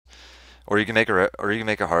Or you can make a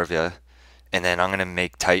Harvia, and then I'm gonna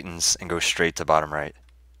make Titans and go straight to bottom right.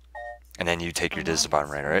 And then you take your Diz to bottom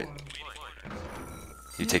right, alright?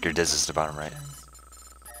 You take your Dizzes to bottom right.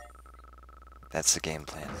 That's the game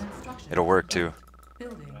plan. It'll work too.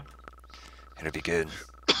 It'll be good.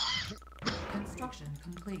 Construction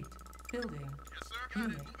complete. Building.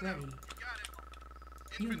 Unit ready.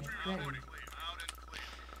 Unit ready.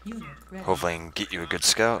 Unit ready. Hopefully I can get you a good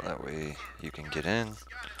scout, that way you can get in.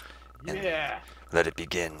 And let it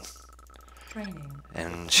begin. Training.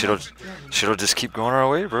 And shit'll just keep going our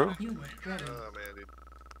way, bro. Unit ready.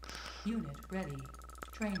 Unit ready.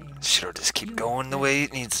 Training. Shit'll just keep going the way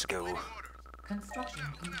it needs to go. Construction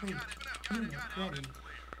complete. Unit ready.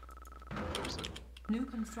 New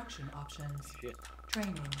construction options.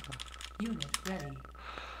 Training. Unit ready.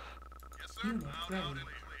 Unit ready.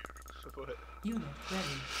 Unit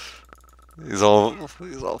ready. He's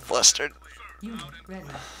all flustered. Unit ready.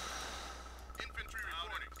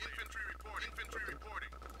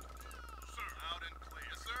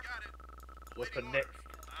 What's the next?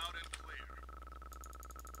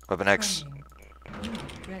 Weaponx. Training.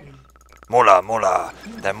 Unit ready. Mola.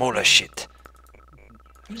 That mola shit.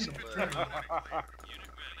 Unit ready.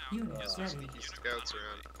 Unit ready. Scouts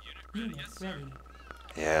around. Unit ready.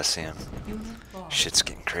 Yeah, I see him. Unit boss. Shit's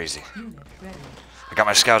getting crazy. Unit ready. I got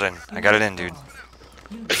my scout in. I got it in, dude.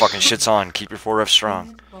 Unit Fucking shit's on. Keep your 4F strong.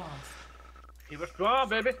 Unit boss. Keep it strong,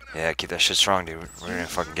 baby. Yeah, keep that shit strong, dude. We're gonna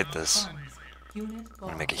fucking get this. Funds. Unit I'm boss.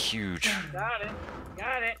 gonna make it huge. Training. Got it.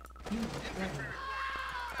 Got it. Unit ready.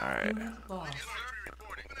 Alright. Unit boss.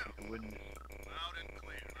 Wouldn't.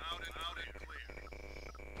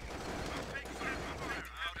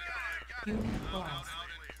 Unit boss.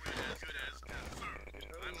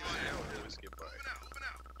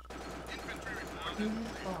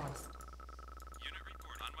 Unit boss.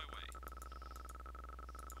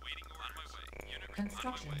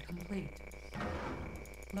 Construction complete.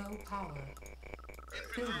 Low power.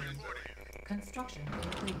 Building. Construction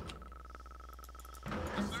complete.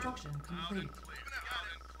 Construction complete.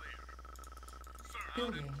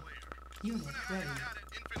 Building. Unit ready.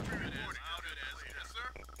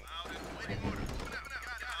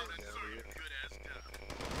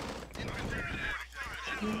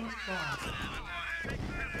 Unit boss.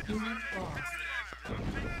 Unit boss.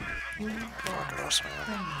 Unit Fuck, I boss. lost my own.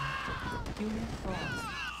 Training. Unit boss.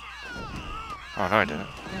 Oh, no, I didn't.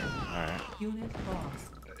 Ready. Alright. Unit boss.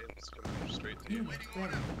 It's coming straight to you. Unit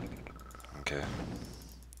ready. Okay.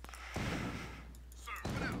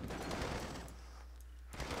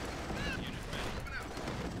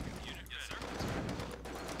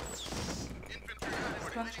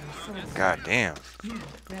 Structure sold. God damn. Unit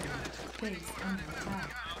ready. Base under attack.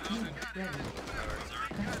 Unit ready.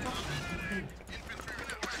 Construction complete.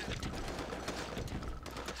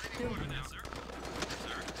 Building.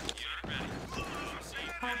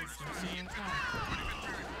 Harvester under attack.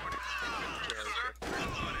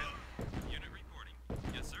 Unit reporting.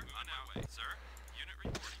 Yes, sir. On our way, sir. Unit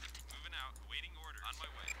reporting. Moving out. Waiting orders. On my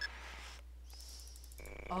way.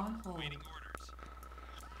 On hold. Waiting orders.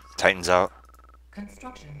 Titans out.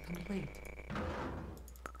 Construction complete.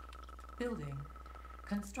 Building.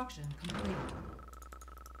 Construction complete.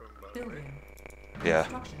 Building. Yeah.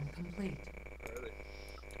 Construction complete.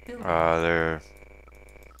 Building. They're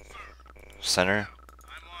center.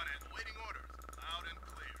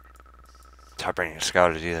 Top rating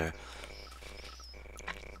scouted either.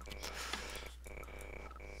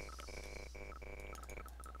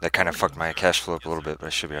 That kind of fucked my cash flow up a little bit, but I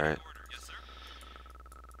should be alright. Yes, sir.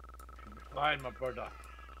 Fine, my brother.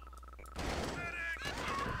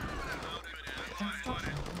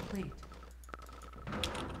 Construction complete.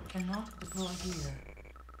 Cannot deploy here.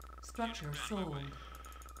 Structure sold.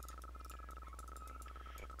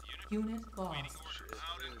 Unit lost.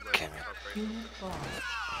 Okay, man. Unit lost.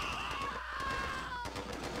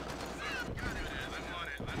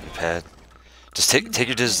 Pad. Just take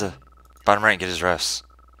your Diz to bottom right and get his refs.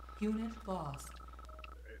 Unit lost.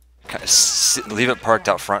 Leave it parked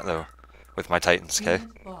out front though, with my Titans, okay?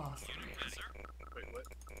 Unit lost.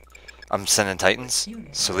 I'm sending Titans,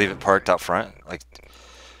 so leave it parked out front.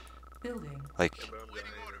 Building.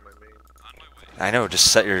 I know,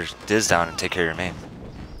 just set your Diz down and take care of your main.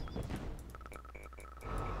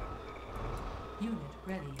 Unit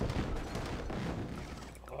ready.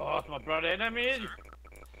 Oh, it's my brother enemies.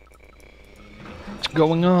 What's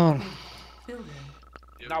going on? Building.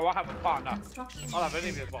 Now I have a partner. Construction. I'll have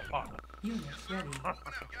enemies as my partner. Unit ready.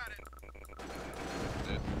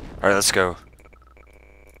 Alright, let's go.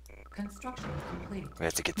 Construction complete. We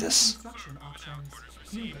have to get New this. Construction options.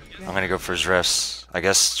 Unit I'm ready. gonna go for his refs. I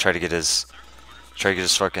guess try to get his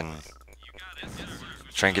fucking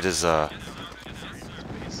Try and get his, Space.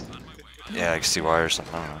 yeah, XTY or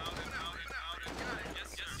something, I don't know.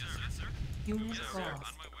 Unit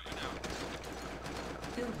lost.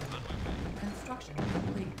 Building. Construction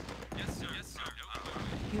complete.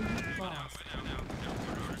 Unit lost.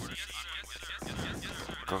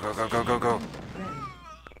 Go, go, go, go, go, go.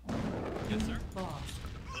 Ready. Unit lost.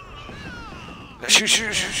 Shoot,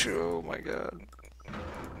 shoot, shoot, shoot. Oh my god.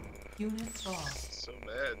 Unit lost. So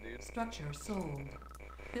mad, dude. Structure sold.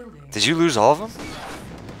 Building. Did you lose all of them?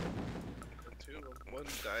 Two of them. One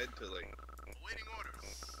died to like. Awaiting order.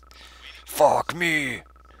 Fuck me.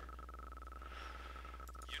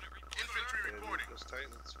 Infantry reporting. Those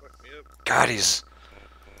Titans fucked me up. God, he's...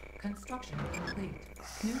 Construction complete.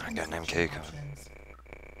 New I got an MK construction coming. options.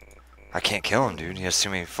 I can't kill him, dude. He has too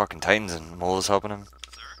many fucking Titans and Mola's helping him.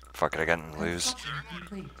 Fuck it, I got him to lose. Construction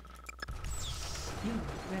complete. Unit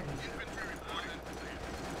ready.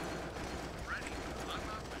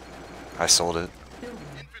 I sold it. Building.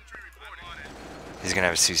 He's gonna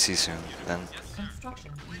have a CC soon. Then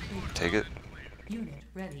Construction complete. take it. Unit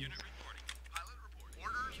ready.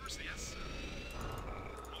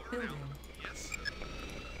 Building.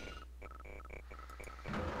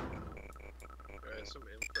 Alright, some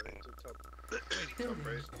input into top. Building.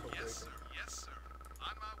 Right. Top right. Yes, sir.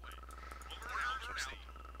 On my way. Over and out. Received.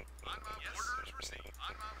 On my way. Orders received.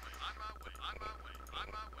 On my way. On my way. On my way. On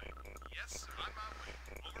my way. Yes, sir. On my way.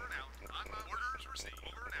 Over and out. On my orders received.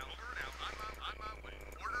 Over and out. Over and out. On my way.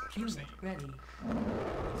 Orders Unit received. ready.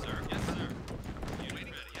 Sir. Yes, sir. Unit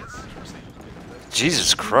ready. Yes, orders received.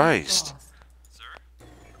 Jesus Unit Christ. lost. Sir.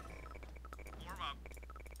 Warm up.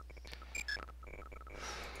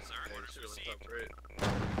 Sir. Yeah, you Orders should've went received. top right.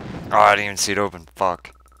 Oh, I didn't even see it open.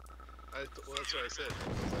 Fuck. Well, that's what I said.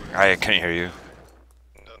 I couldn't hear you.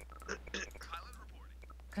 Pilot reporting.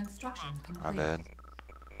 Construction complete. My bad.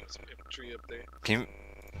 Some infantry up there. Can you...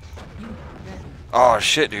 Unit ready. Oh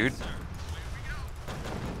shit, dude.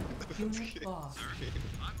 Unit lost.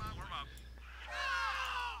 On my warm up.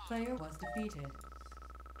 Player was defeated.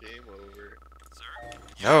 Game over. Sir.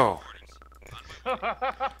 No.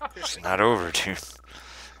 It's not over, dude.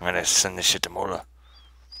 I'm gonna send this shit to Mola.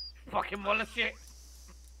 Fucking wallet shit.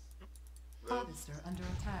 Harvester under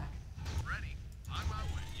attack. Ready. On my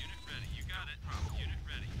way. Unit ready. You got it. Unit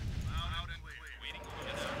ready. Out and clear. Waiting.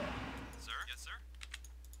 Yes, sir. Sir? Yes, sir.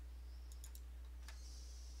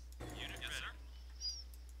 Unit yes, sir.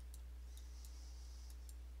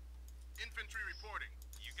 Infantry reporting.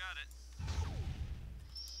 You got it.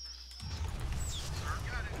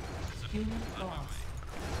 Unit lost.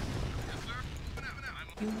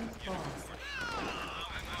 Unit lost.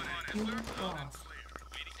 Unit lost.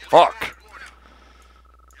 Fuck.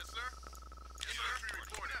 Yes, sir. Infantry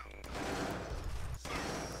reporting.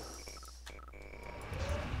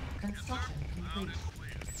 Construction complete.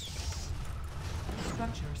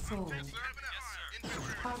 Structure sold.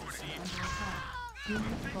 Harvester under attack.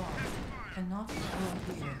 Unit lost. Cannot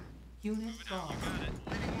deploy here. Unit lost.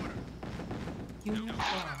 Unit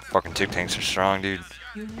lost. Fucking tick tanks are strong, dude.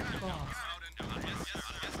 Unit lost.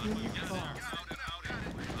 Unit lost.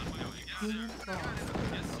 Unit lost.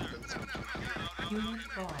 Unit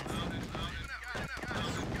lost.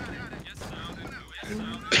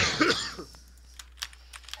 Unit lost.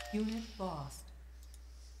 Unit lost.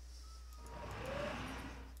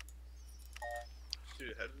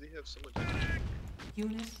 Dude, how did he have so much infantry?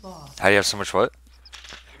 Unit lost. How do you have so much what?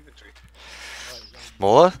 Infantry.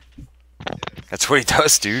 Mola? That's what he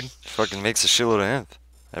does, dude. Fucking makes a shitload of imp.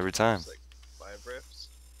 Every time. It's like 5 refs.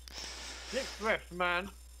 6 refs, man.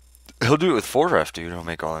 He'll do it with 4 ref, dude. He'll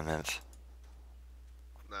make all them imp.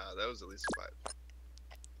 Nah, that was at least 5.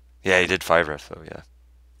 Yeah, he did 5 ref, though, yeah.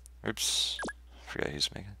 Oops. Forgot he was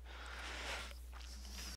making.